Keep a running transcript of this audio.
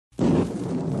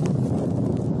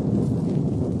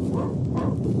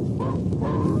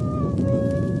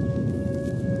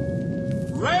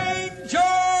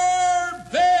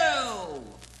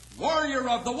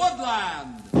of the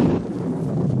woodland.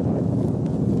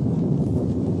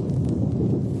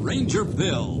 Ranger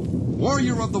Bill,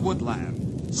 warrior of the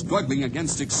woodland, struggling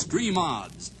against extreme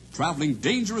odds, traveling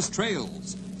dangerous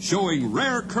trails, showing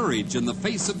rare courage in the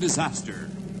face of disaster.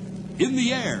 In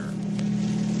the air.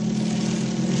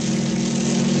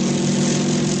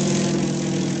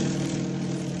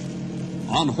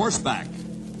 On horseback.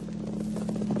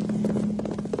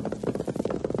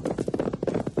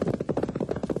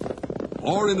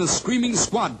 Or in a screaming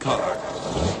squad car.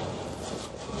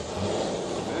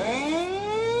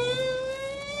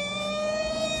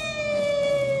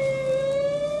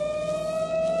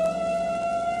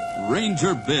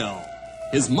 Ranger Bill,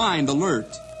 his mind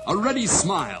alert, a ready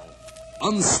smile,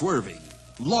 unswerving,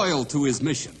 loyal to his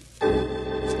mission.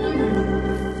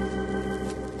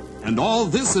 And all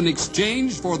this in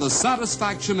exchange for the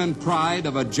satisfaction and pride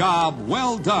of a job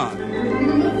well done.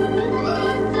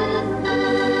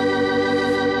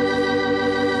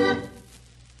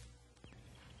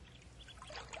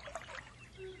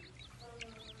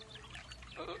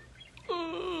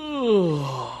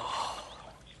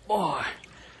 Boy,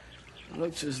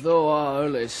 looks as though our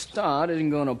early start isn't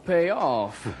going to pay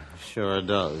off. Sure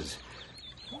does.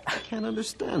 I can't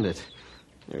understand it.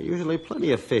 There are usually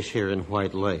plenty of fish here in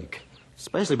White Lake,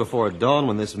 especially before dawn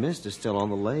when this mist is still on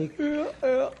the lake.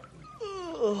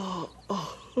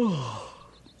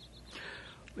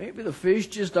 Maybe the fish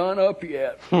just aren't up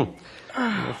yet.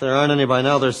 If there aren't any by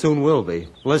now, there soon will be.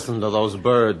 Listen to those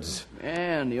birds.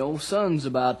 And the old sun's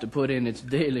about to put in its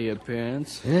daily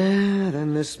appearance. Yeah,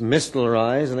 then this mist will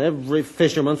rise, and every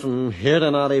fisherman from here to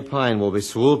Knotty Pine will be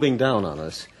swooping down on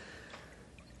us.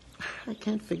 I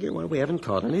can't figure why we haven't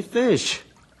caught any fish.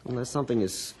 Unless something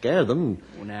has scared them.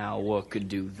 Well, now, what could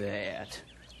do that?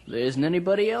 There isn't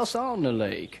anybody else on the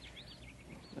lake.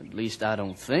 At least I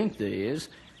don't think there is.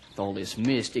 With all this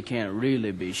mist, you can't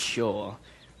really be sure.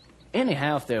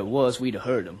 Anyhow, if there was, we'd have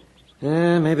heard them.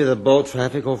 Yeah, maybe the boat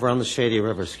traffic over on the Shady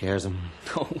River scares them.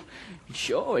 Oh,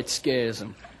 sure it scares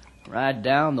them. Right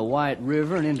down the White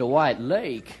River and into White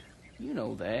Lake. You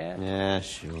know that. Yeah,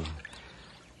 sure.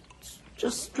 It's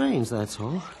just strange, that's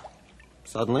all.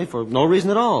 Suddenly, for no reason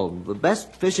at all, the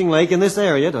best fishing lake in this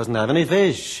area doesn't have any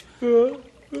fish.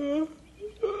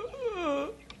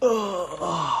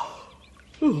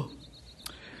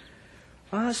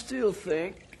 I still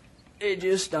think they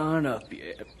just aren't up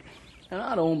yet. And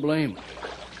I don't blame them.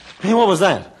 Hey, what was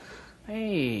that?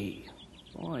 Hey,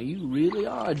 boy, you really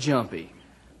are jumpy.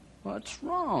 What's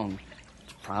wrong?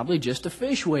 It's probably just a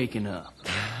fish waking up.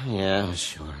 Yeah,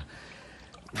 sure.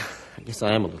 I guess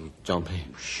I am a little jumpy.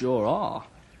 Sure are.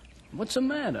 What's the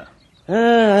matter?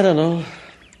 I don't know.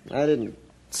 I didn't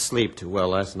sleep too well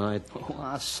last night. Oh,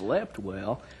 I slept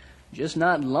well. Just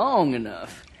not long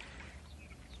enough.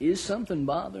 Is something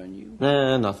bothering you?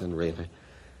 Nothing really.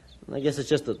 I guess it's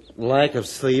just the lack of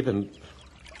sleep and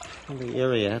the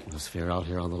eerie atmosphere out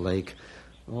here on the lake.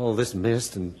 All this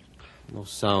mist and no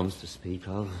sounds to speak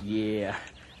of. Yeah,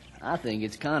 I think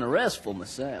it's kind of restful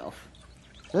myself.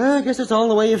 I guess it's all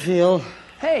the way you feel.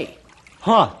 Hey.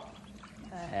 What?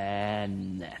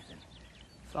 Nothing.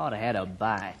 Thought I had a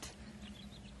bite.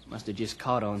 Must have just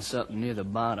caught on something near the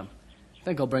bottom.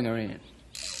 Think I'll bring her in.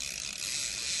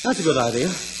 That's a good idea.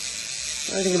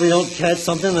 I think if we don't catch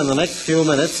something in the next few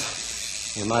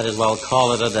minutes, you might as well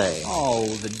call it a day. Oh,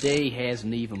 the day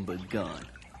hasn't even begun.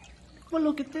 Well,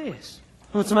 look at this.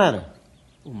 What's the matter?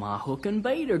 Well, my hook and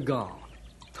bait are gone.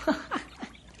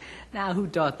 Now, who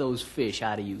taught those fish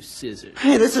how to use scissors?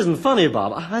 Hey, this isn't funny,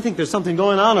 Bob. I think there's something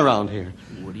going on around here.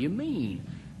 What do you mean?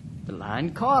 The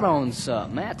line caught on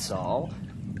something, that's all.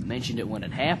 Mentioned it when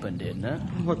it happened, didn't it?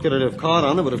 What could it have caught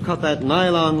on that would have cut that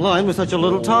nylon line with such a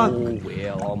little tuck? Oh,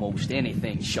 well, almost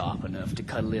anything's sharp enough to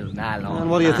cut a little nylon.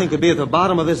 And what do you line. think would be at the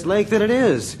bottom of this lake that it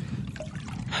is?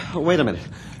 Wait a minute.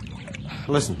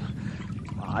 Listen.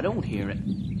 I don't hear it.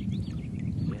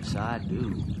 Yes, I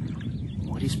do.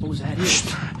 What do you suppose that is?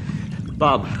 Shh.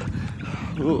 Bob,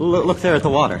 look there at the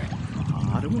water.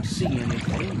 I don't see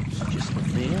anything. It's just the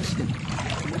mist and...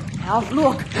 Out,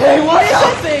 look! Hey, what is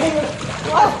that thing?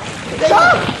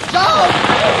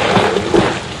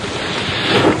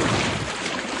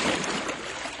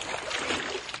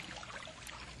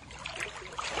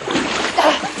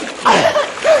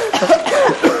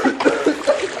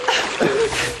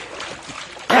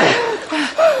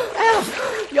 Alf,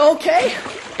 you okay?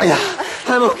 Yeah,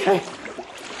 I'm okay.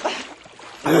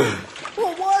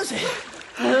 What was it?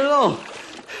 I don't know.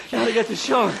 Gotta get to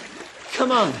shore.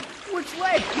 Come on. Which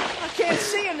way? I can't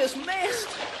see in this mist.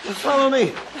 Follow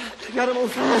me. Gotta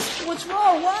move fast. What's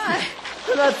wrong? Why?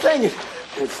 That thing,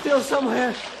 it's still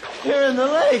somewhere here in the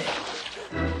lake.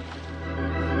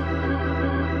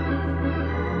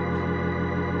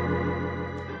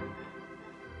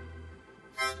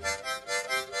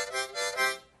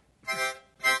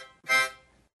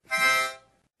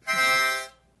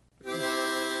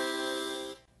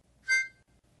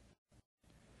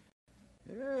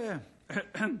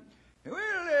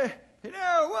 Well,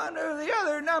 now, one of the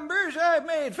other numbers I've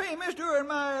made famous during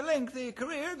my lengthy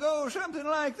career goes something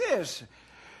like this.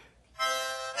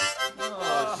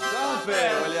 Oh, stop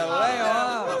it, will you lay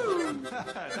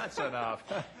off? That's enough.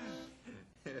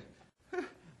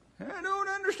 I don't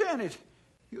understand it.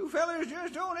 You fellers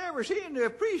just don't ever seem to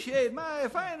appreciate my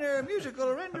finer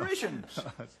musical renditions.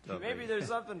 Maybe there's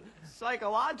something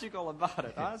psychological about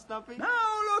it, huh, Stumpy? Now,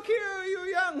 look here, you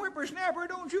young whippersnapper,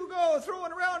 don't you go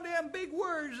throwing around them big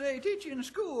words they teach you in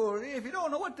school if you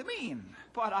don't know what they mean.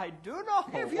 But I do know.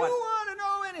 If you want to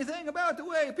know anything about the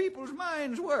way people's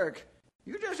minds work,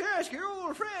 you just ask your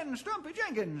old friend Stumpy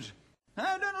Jenkins.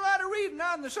 I've done a lot of reading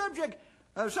on the subject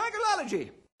of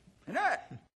psychology. And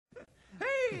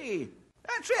hey,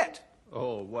 that's it.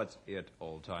 Oh, what's it,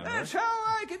 old-timer? That's how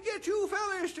I could get you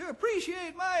fellers to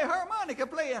appreciate my harmonica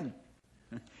playing.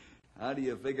 How do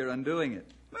you figure on doing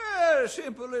it? Well,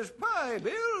 simple as pie,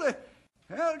 Bill.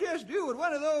 I'll just do what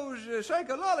one of those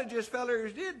psychologist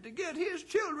fellers did to get his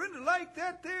children to like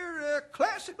that there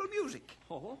classical music.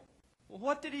 Oh,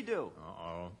 what did he do?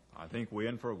 Uh-oh. I think we're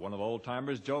in for one of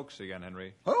old-timer's jokes again,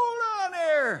 Henry. Hold on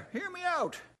there. Hear me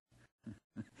out.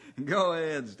 Go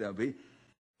ahead, Stumpy.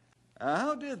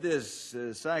 How did this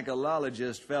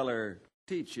psychologist feller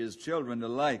teach his children to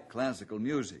like classical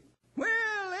music?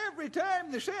 Well, every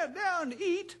time they sat down to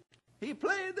eat, he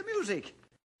played the music.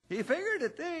 He figured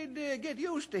that they'd get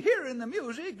used to hearing the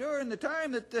music during the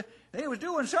time that they was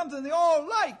doing something they all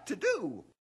liked to do.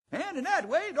 And in that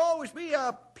way, it'd always be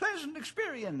a pleasant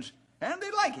experience, and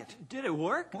they'd like it. Did it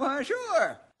work? Why,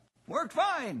 sure. Worked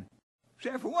fine.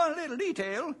 Except for one little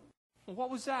detail. What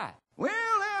was that?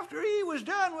 Well, after he was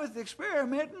done with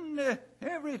experimenting,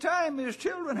 every time his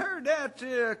children heard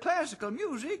that classical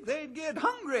music, they'd get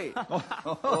hungry.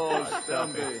 Oh,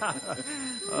 Stumpy.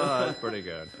 Oh, that's pretty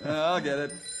good. I'll get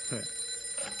it.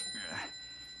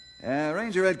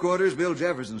 Ranger Headquarters, Bill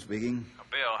Jefferson speaking.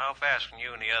 Bill, how fast can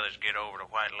you and the others get over to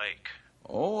White Lake?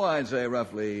 Oh, I'd say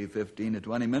roughly 15 to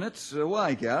 20 minutes.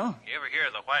 Why, Cal? You ever hear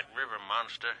of the White River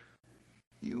Monster?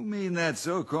 You mean that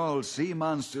so-called sea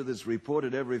monster that's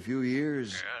reported every few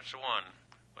years? Yeah, that's the one.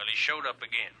 Well, he showed up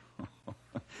again.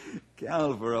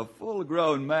 Cal, for a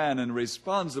full-grown man and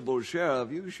responsible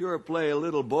sheriff, you sure play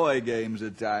little boy games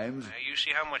at times. You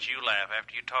see how much you laugh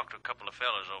after you talk to a couple of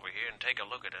fellas over here and take a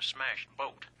look at a smashed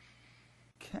boat.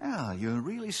 Cal, you're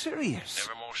really serious.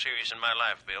 Never more serious in my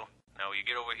life, Bill. Now, will you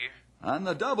get over here? On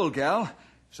the double, Cal.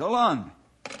 So long.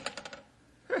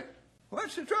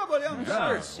 What's the trouble,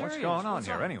 youngster? What's going on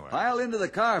here, anyway? Pile into the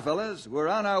car, fellas. We're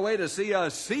on our way to see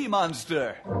a sea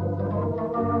monster.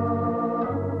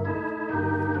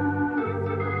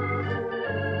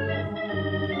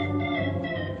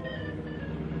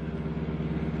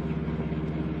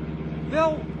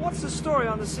 Bill, what's the story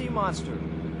on the sea monster?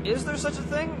 Is there such a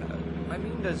thing? I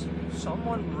mean, does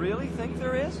someone really think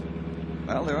there is?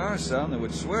 Well, there are some that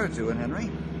would swear to it, Henry.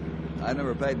 I've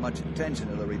never paid much attention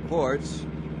to the reports.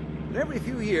 But every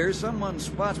few years, someone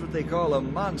spots what they call a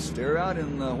monster out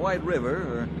in the White River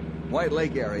or White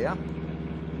Lake area.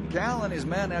 Cal and his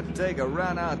men have to take a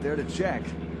run out there to check.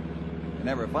 They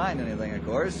never find anything, of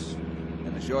course. In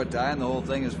a short time, the whole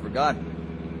thing is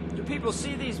forgotten. Do people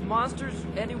see these monsters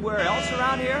anywhere else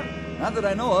around here? Not that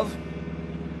I know of.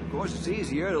 Of course, it's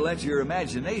easier to let your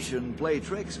imagination play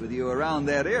tricks with you around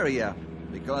that area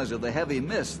because of the heavy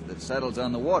mist that settles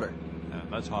on the water. And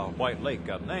that's how White Lake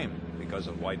got named, because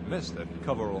of white mist that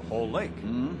cover a whole lake.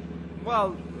 Mm-hmm.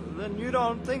 Well, then you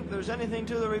don't think there's anything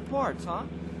to the reports, huh?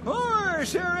 Of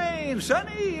course there ain't,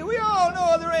 Sonny. We all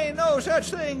know there ain't no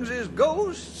such things as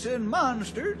ghosts and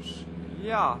monsters.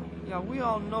 Yeah, we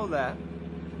all know that.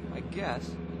 I guess.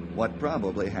 What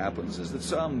probably happens is that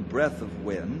some breath of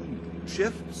wind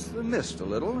shifts the mist a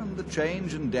little, and the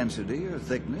change in density or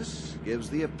thickness gives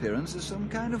the appearance of some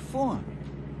kind of form.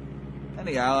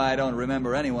 Anyhow, I don't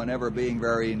remember anyone ever being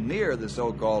very near the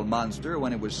so-called monster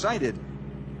when it was sighted.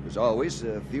 It was always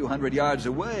a few hundred yards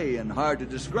away and hard to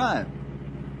describe.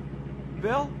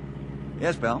 Bill,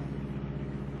 Yes, pal?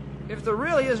 if there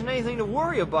really isn't anything to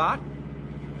worry about,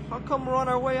 how come we're on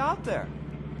our way out there?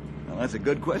 Well, that's a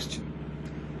good question.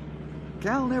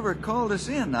 Cal never called us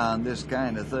in on this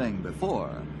kind of thing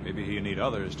before. Maybe you need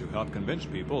others to help convince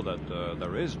people that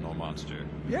there is no monster.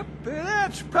 Yep,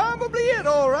 that's probably it,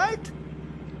 all right.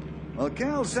 Well,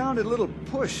 Cal sounded a little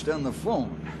pushed on the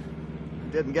phone.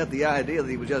 I didn't get the idea that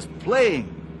he was just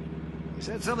playing. He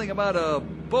said something about a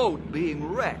boat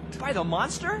being wrecked. By the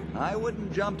monster? I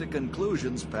wouldn't jump to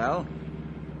conclusions, pal.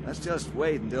 Let's just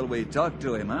wait until we talk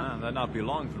to him, huh? That'll not be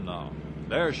long from now.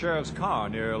 There's Sheriff's car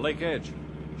near Lake Edge.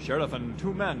 Sheriff and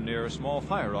 2 men near a small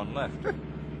fire on left.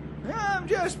 I'm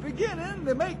just beginning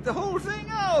to make the whole thing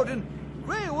out, and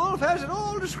Grey Wolf has it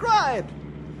all described.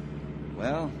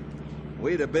 Well,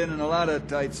 we'd have been in a lot of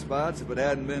tight spots if it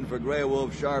hadn't been for Grey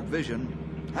Wolf's sharp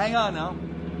vision. Hang on now.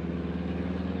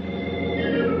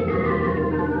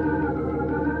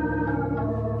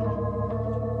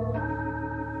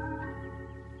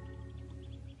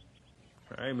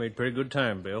 I made pretty good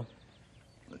time, Bill.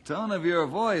 The tone of your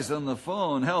voice on the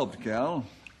phone helped, Cal.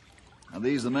 Are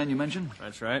these the men you mentioned?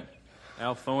 That's right.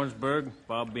 Al Thornsburg,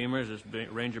 Bob Beamers, this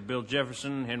Ranger Bill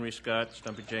Jefferson, Henry Scott,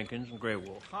 Stumpy Jenkins, and Grey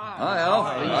Wolf. Hi,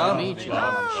 Al. Pleased to meet you.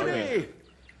 Howdy.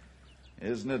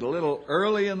 Isn't it a little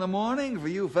early in the morning for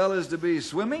you fellas to be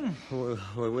swimming?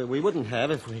 We wouldn't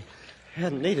have if we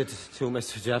hadn't needed to,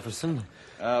 Mr. Jefferson.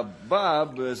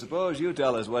 Bob, suppose you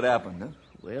tell us what happened, huh?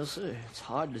 Well, sir, it's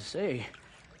hard to say.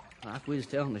 Like we was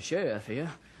telling the sheriff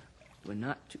here, we're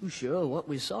not too sure what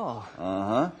we saw.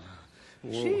 Uh-huh.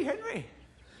 See, Henry?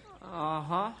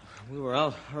 Uh-huh. We were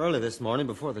out early this morning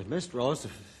before the mist rose to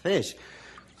fish.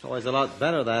 It's always a lot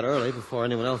better that early before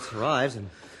anyone else arrives, and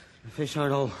the fish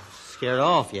aren't all scared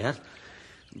off yet.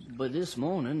 But this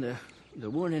morning, there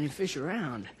weren't any fish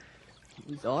around.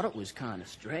 We thought it was kind of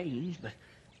strange, but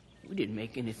we didn't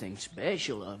make anything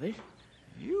special of it.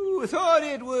 You thought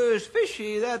it was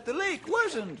fishy that the lake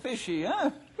wasn't fishy,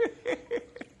 huh?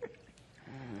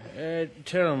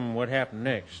 Tell him what happened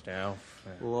next, Alf.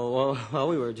 Well,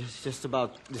 we were just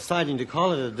about deciding to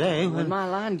call it a day When my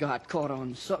line got caught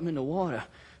on something in the water,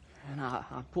 and I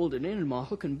pulled it in, and my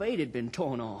hook and bait had been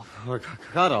torn off. Or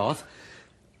cut off.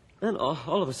 Then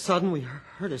all of a sudden we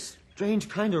heard a strange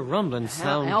kind of rumbling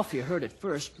sound. Alfie heard it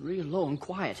first, real low and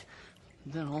quiet.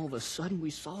 Then all of a sudden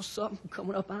we saw something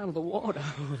coming up out of the water.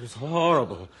 Oh, it was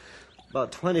horrible.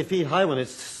 About 20 feet high when it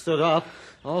stood up,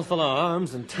 all full of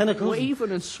arms and tentacles.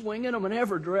 Waving and swinging them in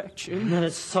every direction. And then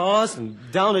it saw us,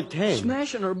 and down it came.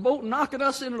 Smashing our boat and knocking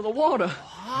us into the water.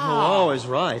 Oh, always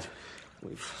right.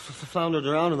 We floundered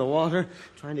around in the water,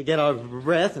 trying to get our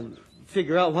breath and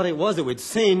figure out what it was that we'd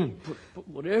seen. But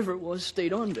whatever it was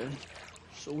stayed under.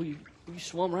 So we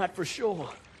swum right for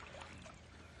shore.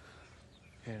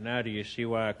 And now do you see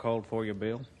why I called for you,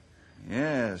 Bill?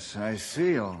 Yes, I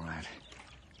see, all right.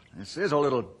 This is a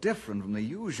little different from the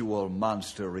usual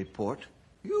monster report.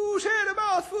 You said a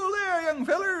mouthful there, young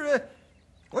feller.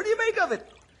 What do you make of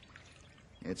it?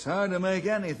 It's hard to make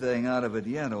anything out of it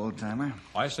yet, old-timer.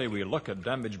 I say we look at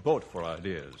damaged boat for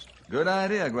ideas. Good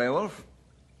idea, Grey Wolf.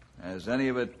 Has any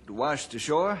of it washed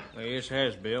ashore? Well, yes, it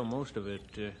has, Bill. Most of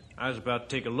it. I was about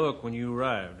to take a look when you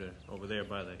arrived over there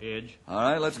by the edge. All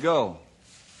right, let's go.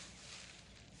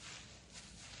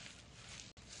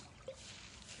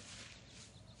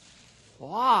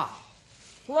 Wow.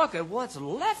 Look at what's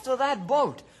left of that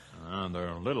boat. And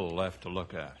there's little left to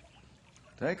look at.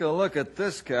 Take a look at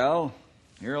this, Cal.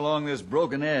 Here along this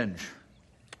broken edge.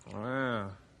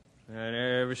 Wow. I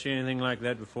never seen anything like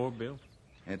that before, Bill.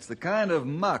 It's the kind of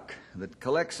muck that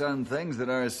collects on things that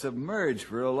are submerged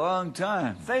for a long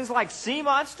time. Things like sea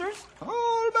monsters?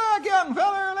 Hold back, young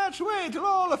feller. Let's wait till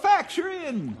all the facts are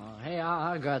in. Hey,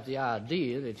 I got the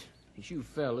idea that you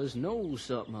fellas know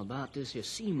something about this here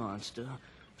sea monster.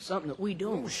 Something that we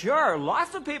don't. Sure,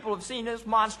 lots of people have seen this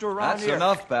monster around That's here.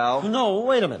 enough, pal. No,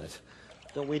 wait a minute.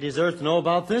 Don't we deserve to know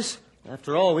about this?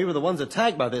 After all, we were the ones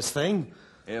attacked by this thing.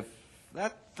 If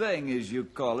that thing, as you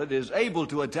call it, is able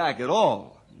to attack at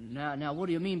all. Now, what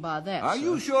do you mean by that, Are sir?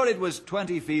 you sure it was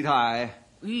 20 feet high?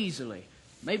 Easily.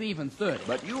 Maybe even 30.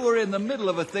 But you were in the middle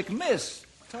of a thick mist.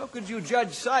 How could you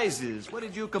judge sizes? What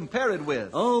did you compare it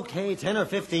with? Okay, 10 or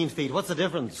 15 feet. What's the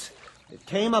difference? It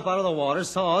came up out of the water,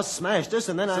 saw us, smashed us,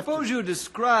 and then Suppose you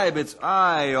describe its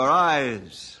eye or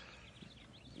eyes.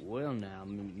 Well, now,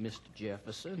 Mr.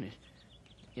 Jefferson,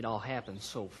 it all happened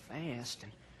so fast,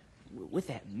 and with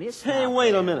that mist... Hey, out wait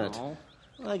a there minute. and all,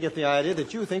 I get the idea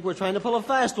that you think we're trying to pull a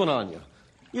fast one on you.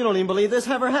 You don't even believe this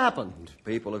ever happened.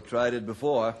 People have tried it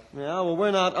before. Yeah, well,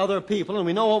 we're not other people, and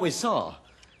we know what we saw.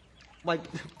 Why,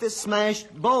 this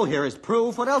smashed bow here is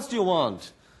proof. What else do you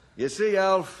want? You see,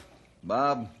 Alf,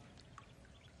 Bob,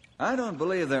 I don't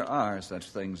believe there are such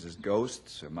things as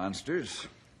ghosts or monsters.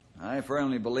 I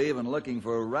firmly believe in looking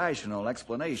for rational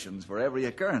explanations for every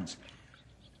occurrence.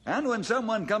 And when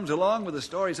someone comes along with a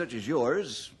story such as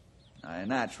yours, I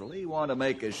naturally want to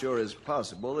make as sure as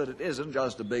possible that it isn't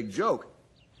just a big joke.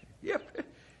 Yep.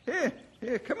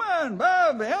 Here, come on,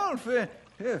 Bob, Alf,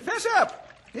 fess up.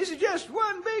 This is just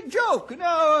one big joke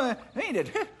now, ain't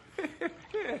it?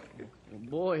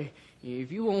 Boy,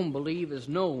 if you won't believe us,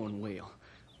 no one will.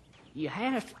 You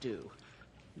have to.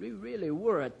 We really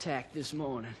were attacked this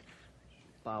morning.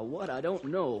 By what, I don't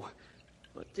know.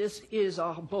 But this is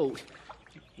our boat.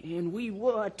 and we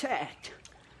were attacked.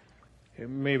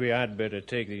 Maybe I'd better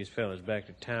take these fellas back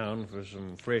to town for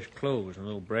some fresh clothes and a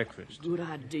little breakfast. Good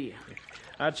idea.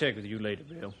 I'll check with you later,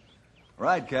 Bill.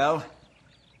 Right, Cal.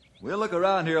 We'll look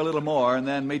around here a little more and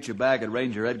then meet you back at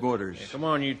Ranger headquarters. Yeah, come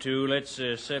on, you two. Let's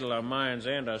settle our minds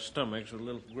and our stomachs with a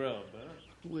little grub, huh?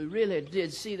 We really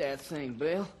did see that thing,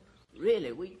 Bill.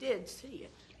 Really, we did see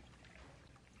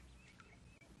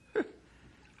it.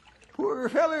 Poor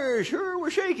feller sure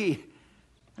was shaky.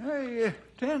 I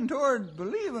tend toward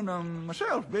believing them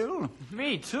myself, Bill.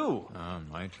 Me, too.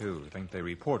 I, too, think they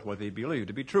report what they believe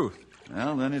to be truth.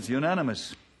 Well, then it's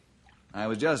unanimous. I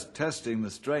was just testing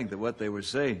the strength of what they were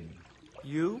saying.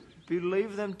 You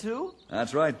believe them, too?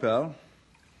 That's right, pal.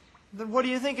 Then what do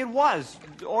you think it was,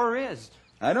 or is?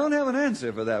 I don't have an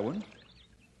answer for that one.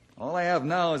 All I have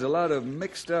now is a lot of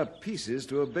mixed-up pieces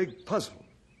to a big puzzle.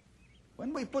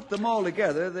 When we put them all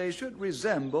together, they should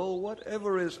resemble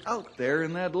whatever is out there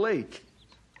in that lake.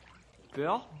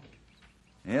 Bill?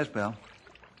 Yes, pal.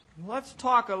 Let's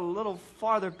talk a little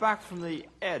farther back from the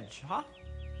edge, huh?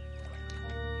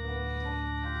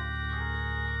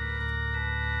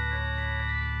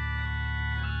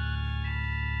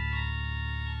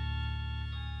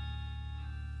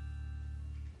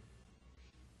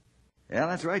 Yeah,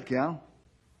 that's right, Cal.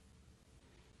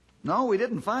 No, we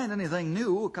didn't find anything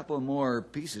new. A couple more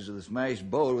pieces of the smashed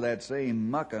boat with that same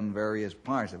muck on various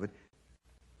parts of it.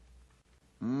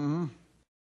 Mm-hmm.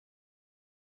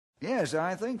 Yes,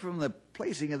 I think from the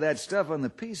placing of that stuff on the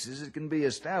pieces, it can be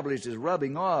established as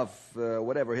rubbing off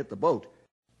whatever hit the boat.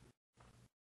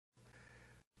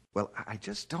 Well, I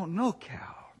just don't know,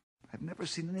 Cal. I've never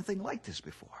seen anything like this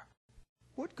before.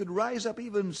 What could rise up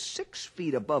even 6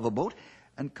 feet above a boat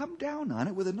and come down on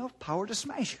it with enough power to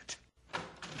smash it?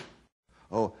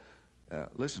 Oh,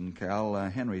 listen, Cal,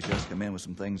 Henry's just come in with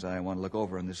some things I want to look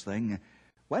over on this thing.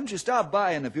 Why don't you stop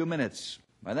by in a few minutes?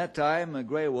 By that time,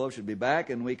 Grey Wolf should be back,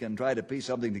 and we can try to piece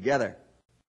something together.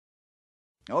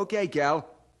 Okay, Cal.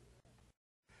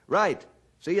 Right.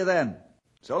 See you then.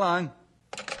 So long.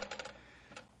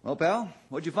 Well, pal,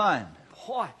 what'd you find?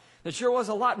 Boy, it sure was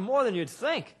a lot more than you'd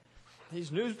think.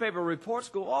 These newspaper reports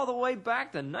go all the way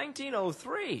back to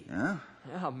 1903. Huh?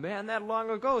 Yeah, a man that long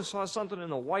ago saw something in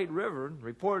the White River and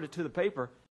reported it to the paper.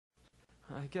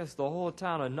 I guess the whole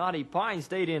town of Knotty Pine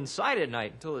stayed inside at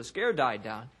night until the scare died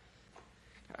down.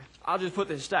 I'll just put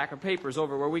this stack of papers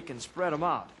over where we can spread them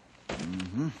out.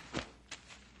 Mm-hmm.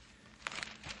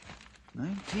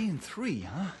 1903,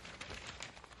 huh?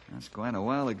 That's quite a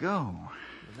while ago.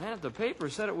 The man at the paper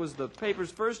said it was the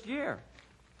paper's first year.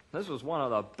 This was one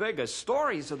of the biggest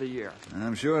stories of the year.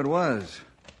 I'm sure it was.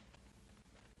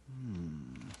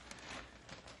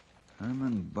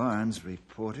 Herman Barnes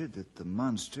reported that the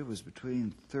monster was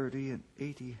between 30 and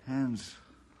 80 hands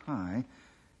high.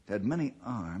 It had many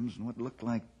arms and what looked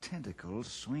like tentacles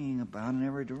swinging about in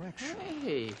every direction.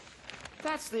 Hey,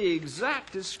 that's the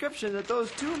exact description that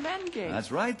those two men gave.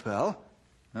 That's right, pal.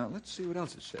 Now, let's see what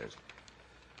else it says.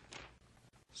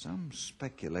 Some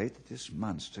speculate that this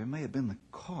monster may have been the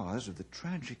cause of the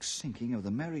tragic sinking of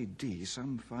the Mary D.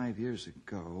 some 5 years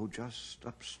ago, just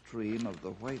upstream of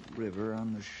the White River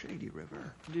on the Shady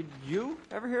River. Did you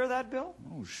ever hear that, Bill?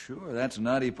 Oh, sure. That's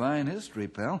Knotty Pine history,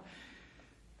 pal.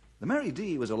 The Mary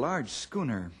D. was a large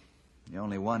schooner, the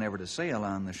only one ever to sail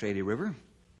on the Shady River,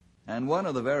 and one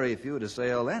of the very few to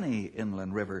sail any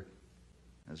inland river,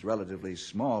 as relatively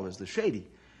small as the Shady.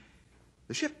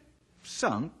 The ship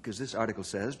sunk, as this article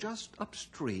says, just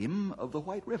upstream of the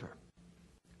White River.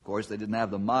 Of course, they didn't have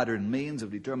the modern means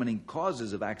of determining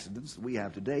causes of accidents that we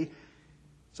have today,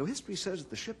 so history says that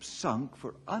the ship sunk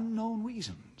for unknown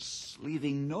reasons,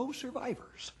 leaving no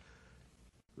survivors.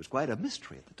 It was quite a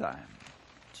mystery at the time.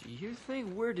 Do you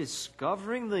think we're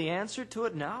discovering the answer to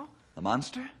it now? The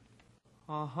monster?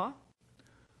 Uh-huh.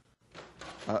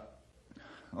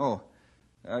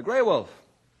 Grey Wolf,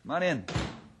 come on in.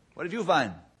 What did you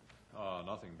find?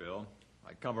 Nothing, Bill.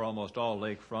 I cover almost all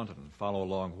lakefront and follow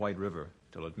along White River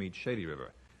till it meets Shady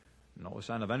River. No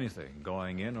sign of anything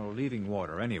going in or leaving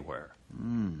water anywhere.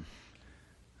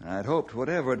 I'd hoped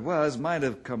whatever it was might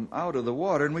have come out of the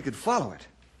water and we could follow it.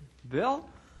 Bill?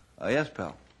 Yes,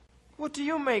 pal. What do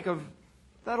you make of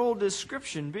that old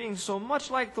description being so much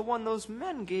like the one those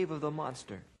men gave of the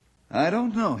monster? I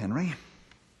don't know, Henry.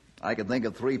 I could think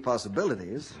of 3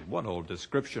 possibilities. What old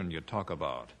description you talk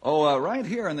about? Right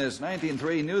here in this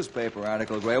 1903 newspaper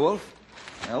article, Grey Wolf.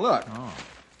 Now, look. Oh,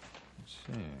 let's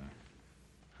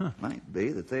see. Might be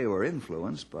that they were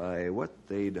influenced by what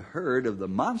they'd heard of the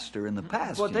monster in the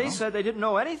past. But they said they didn't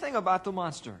know anything about the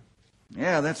monster.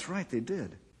 Yeah, that's right, they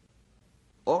did.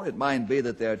 Or it might be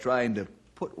that they're trying to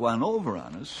put one over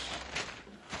on us.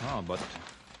 Oh, but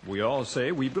we all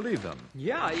say we believe them.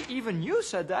 Yeah, even you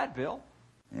said that, Bill.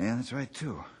 Yeah, that's right,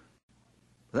 too.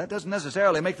 But that doesn't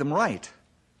necessarily make them right.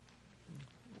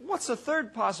 What's the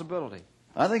third possibility?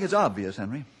 I think it's obvious,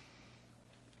 Henry.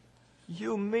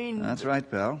 You mean... That's right,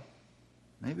 pal.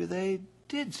 Maybe they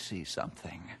did see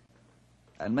something.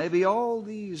 And maybe all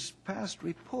these past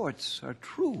reports are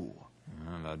true.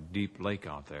 A deep lake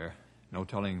out there. No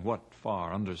telling what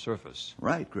far under surface.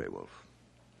 Right, Grey Wolf.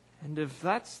 And if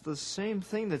that's the same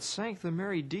thing that sank the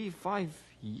Mary D 5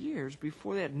 years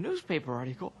before that newspaper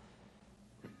article,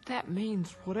 that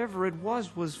means whatever it was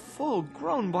full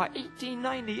grown by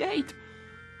 1898.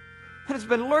 And it's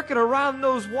been lurking around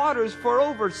those waters for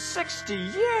over 60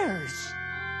 years.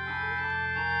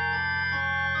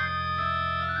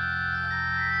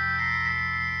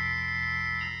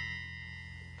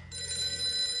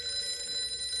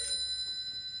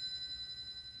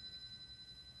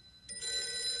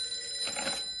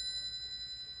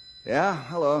 Yeah,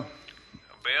 hello.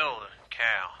 Bill,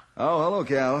 Cal. Oh, hello,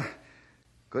 Cal.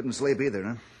 Couldn't sleep either,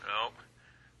 huh? Nope.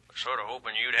 Was sort of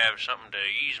hoping you'd have something to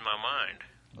ease my mind.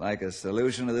 Like a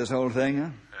solution to this whole thing, huh?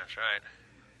 That's right.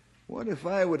 What if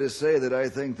I were to say that I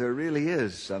think there really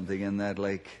is something in that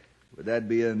lake? Would that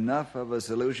be enough of a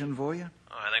solution for you?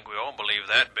 I think we all believe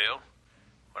that, Bill.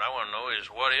 What I want to know is,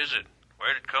 what is it?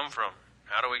 Where did it come from?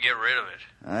 How do we get rid of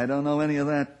it? I don't know any of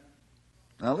that.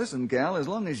 Now, listen, Cal, as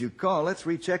long as you call, let's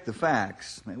recheck the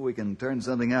facts. Maybe we can turn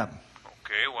something up.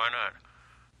 Okay, why not?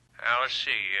 Now, let's see.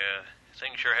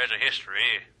 Thing sure has a history.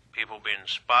 People been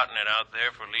spotting it out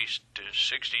there for at least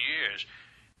 60 years.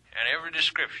 And every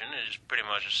description is pretty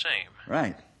much the same.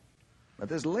 Right. But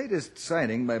this latest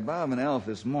sighting by Bob and Alf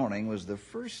this morning was the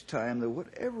first time that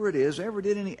whatever it is ever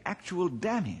did any actual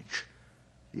damage.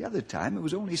 The other time, it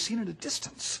was only seen at a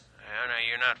distance. Well, now,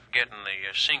 you're not forgetting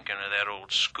the sinking of that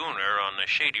old schooner on the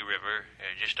Shady River,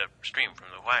 just upstream from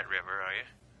the White River, are you?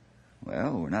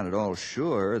 Well, we're not at all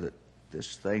sure that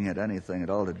this thing had anything at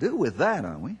all to do with that,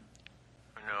 are we?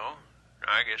 No,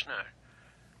 I guess not.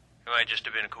 It might just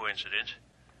have been a coincidence.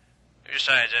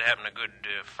 Besides, that happened a good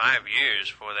 5 years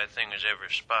before that thing was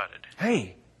ever spotted.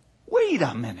 Hey, wait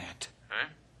a minute. Huh?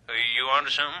 Are you onto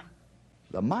something?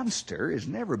 The monster has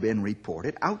never been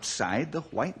reported outside the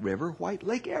White River, White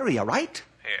Lake area, right?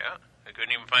 Yeah. I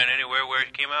couldn't even find anywhere where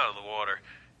it came out of the water.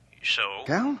 So...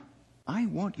 Cal, I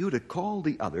want you to call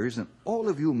the others, and all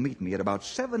of you meet me at about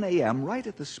 7 a.m. right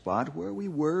at the spot where we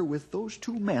were with those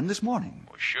two men this morning.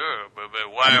 Well, sure, but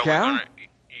why And are Cal? we gonna...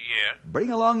 Yeah?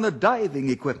 Bring along the diving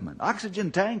equipment,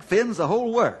 oxygen tank, fins, the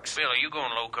whole works. Bill, are you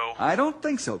going loco? I don't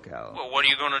think so, Cal. Well, what are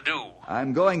you going to do?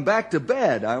 I'm going back to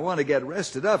bed. I want to get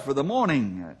rested up for the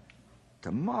morning.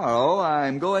 Tomorrow,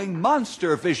 I'm going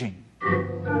monster fishing.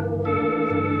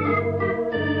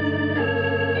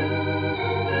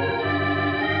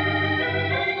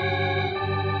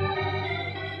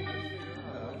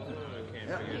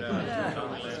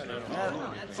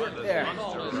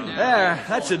 There,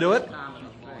 that should do it.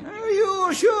 Are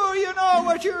you sure you know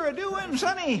what you're doing,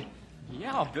 Sonny?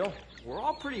 Yeah, Bill. We're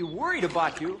all pretty worried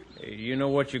about you. Hey, you know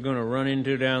what you're going to run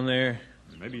into down there?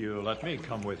 Maybe you'll let me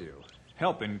come with you.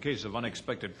 Help in case of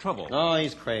unexpected trouble. Oh,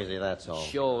 he's crazy, that's all.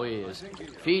 Sure is.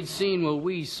 If he'd seen what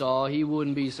we saw, he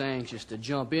wouldn't be so anxious to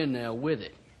jump in there with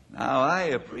it. Now, I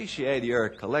appreciate your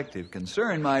collective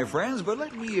concern, my friends, but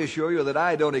let me assure you that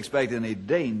I don't expect any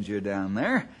danger down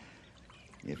there.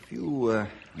 If you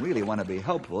really want to be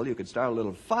helpful, you could start a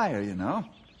little fire, you know.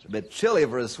 It's a bit chilly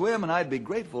for a swim, and I'd be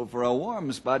grateful for a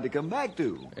warm spot to come back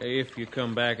to. If you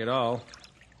come back at all.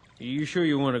 You sure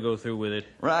you want to go through with it?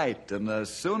 Right, and the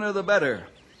sooner the better.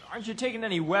 Aren't you taking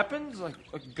any weapons, like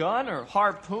a gun or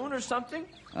harpoon or something?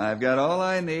 I've got all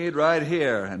I need right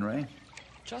here, Henry.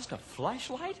 Just a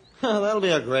flashlight? That'll be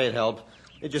a great help.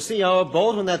 Did you see our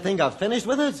boat when that thing got finished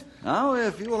with it? Now,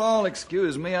 if you'll all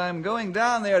excuse me, I'm going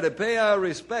down there to pay our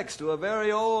respects to a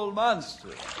very old monster.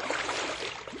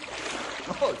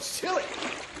 Oh, it's chilly.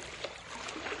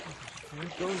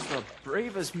 There goes the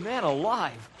bravest man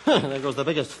alive. There goes the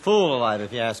biggest fool alive,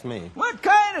 if you ask me. What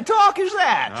kind of talk is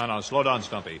that? No, slow down,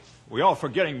 Stumpy. We all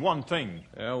forgetting one thing.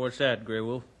 What's that, Grey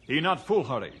Wolf? He not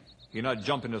foolhardy. He not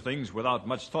jump into things without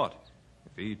much thought.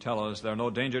 If he tell us there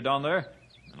no danger down there,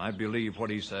 then I believe what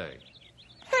he say.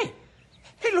 Hey,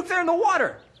 look there in the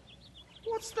water.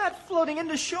 What's that floating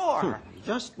into shore?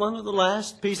 Just one of the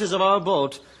last pieces of our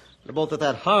boat. The boat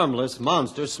that harmless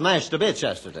monster smashed to bits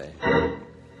yesterday.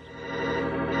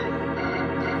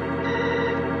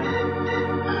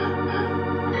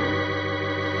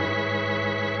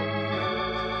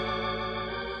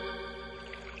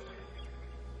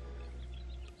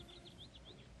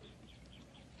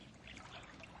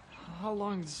 How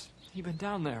long's he been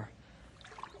down there?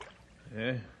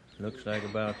 Yeah, looks like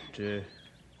about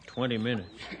 20 minutes.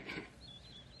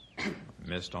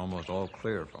 Mist almost all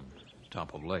clear from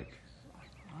top of lake.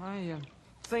 I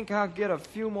think I'll get a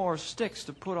few more sticks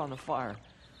to put on the fire.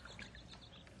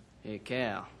 Hey,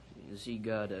 Cal, has he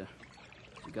got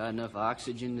enough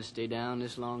oxygen to stay down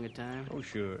this long a time? Oh,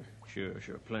 sure,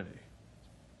 plenty.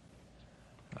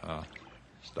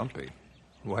 Stumpy,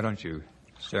 why don't you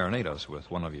serenade us with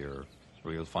one of your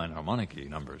real fine harmonic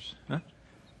numbers, huh?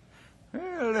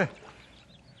 Well,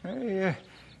 I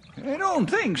don't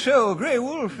think so, Grey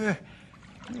Wolf.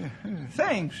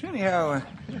 Thanks, anyhow.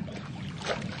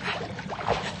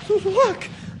 Look!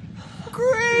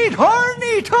 Great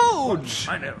horny toads!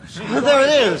 I never seen There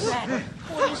it is.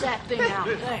 What is that thing out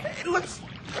there? It looks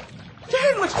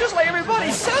just like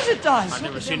everybody says it does. I've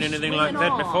never seen anything like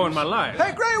that before in my life.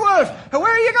 Hey, Grey Wolf,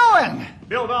 where are you going?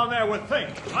 Bill down there with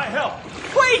Fink. I help.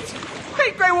 Wait,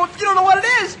 Grey Wolf, you don't know what it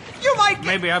is. You might get...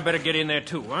 Maybe I better get in there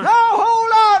too, huh? Now,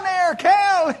 hold on there,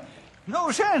 Cal.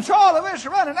 No sense all of us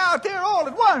running out there all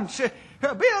at once.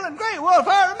 Bill and Grey Wolf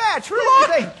are a match for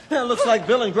anything. It looks like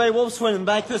Bill and Grey Wolf swimming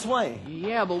back this way.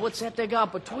 Yeah, but what's that they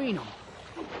got between them?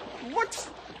 What's...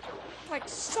 like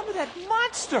some of that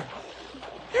monster?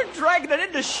 They're dragging it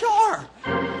into shore.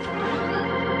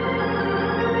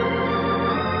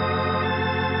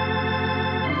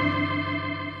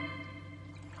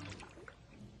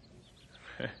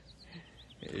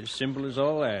 As simple as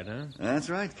all that, huh? That's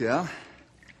right, Cal.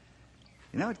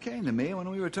 You know, it came to me when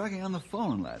we were talking on the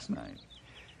phone last night.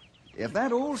 If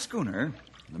that old schooner,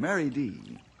 the Mary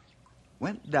D.,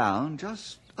 went down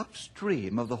just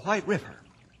upstream of the White River,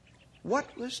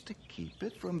 what was to keep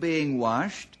it from being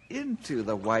washed into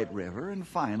the White River and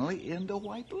finally into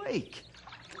White Lake?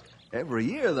 Every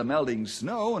year, the melting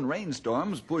snow and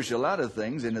rainstorms push a lot of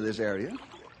things into this area.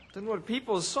 Then what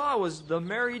people saw was the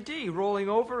Mary D. rolling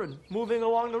over and moving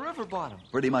along the river bottom.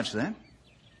 Pretty much that.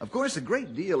 Of course, a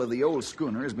great deal of the old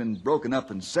schooner has been broken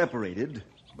up and separated,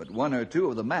 but one or two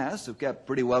of the masts have kept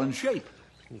pretty well in shape.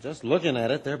 Just looking at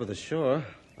it there by the shore,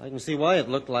 I can see why it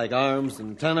looked like arms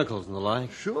and tentacles and the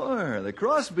like. Sure, the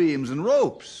cross beams and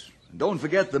ropes. And don't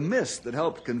forget the mist that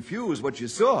helped confuse what you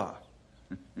saw.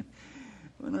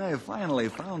 When I finally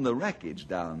found the wreckage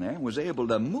down there and was able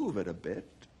to move it a bit,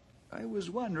 I was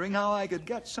wondering how I could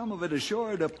get some of it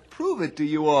ashore to prove it to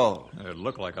you all. It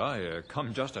looked like I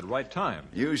come just at right time.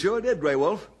 You sure did, Grey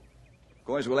Wolf. Of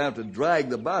course, we'll have to drag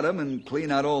the bottom and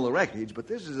clean out all the wreckage, but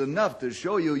this is enough to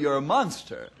show you you're a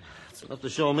monster. It's enough to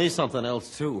show me something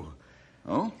else, too.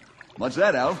 Oh? What's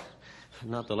that, Alf?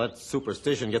 Not to let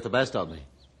superstition get the best of me.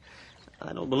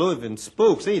 I don't believe in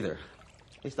spooks, either.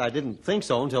 At least I didn't think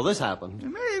so until this happened.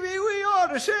 Maybe we ought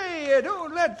to say,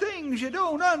 don't let things you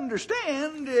don't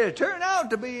understand turn out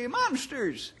to be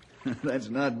monsters. That's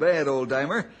not bad,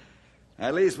 old-timer.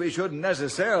 At least we shouldn't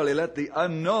necessarily let the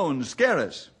unknown scare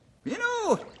us. You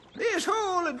know, this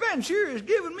whole adventure has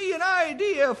given me an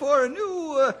idea for a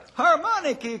new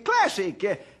harmonic classic.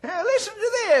 Listen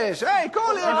to this. I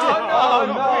call it...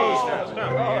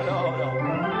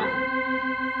 No.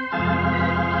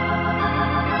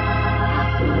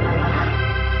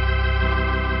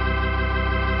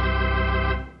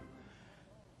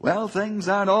 Well, things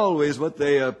aren't always what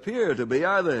they appear to be,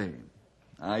 are they?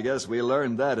 I guess we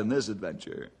learned that in this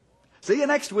adventure. See you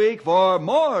next week for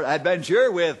more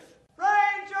adventure with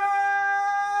Ranger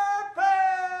Bill!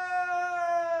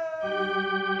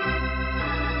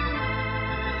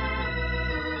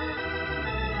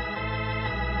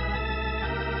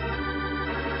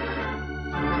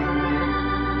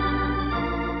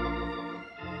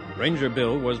 Ranger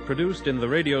Bill was produced in the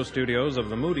radio studios of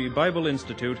the Moody Bible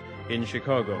Institute in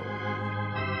Chicago.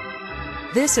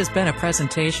 This has been a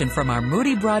presentation from our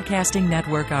Moody Broadcasting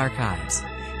Network archives.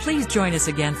 Please join us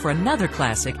again for another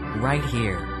classic right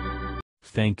here.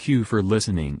 Thank you for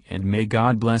listening and may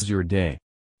God bless your day.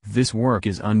 This work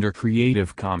is under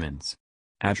Creative Commons.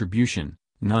 Attribution,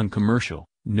 non-commercial,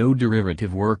 no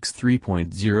derivative works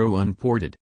 3.0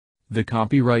 unported. The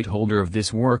copyright holder of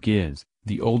this work is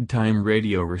the Old Time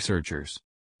Radio Researchers.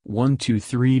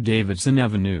 123 Davidson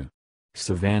Avenue,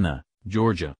 Savannah,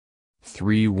 Georgia.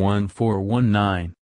 31419.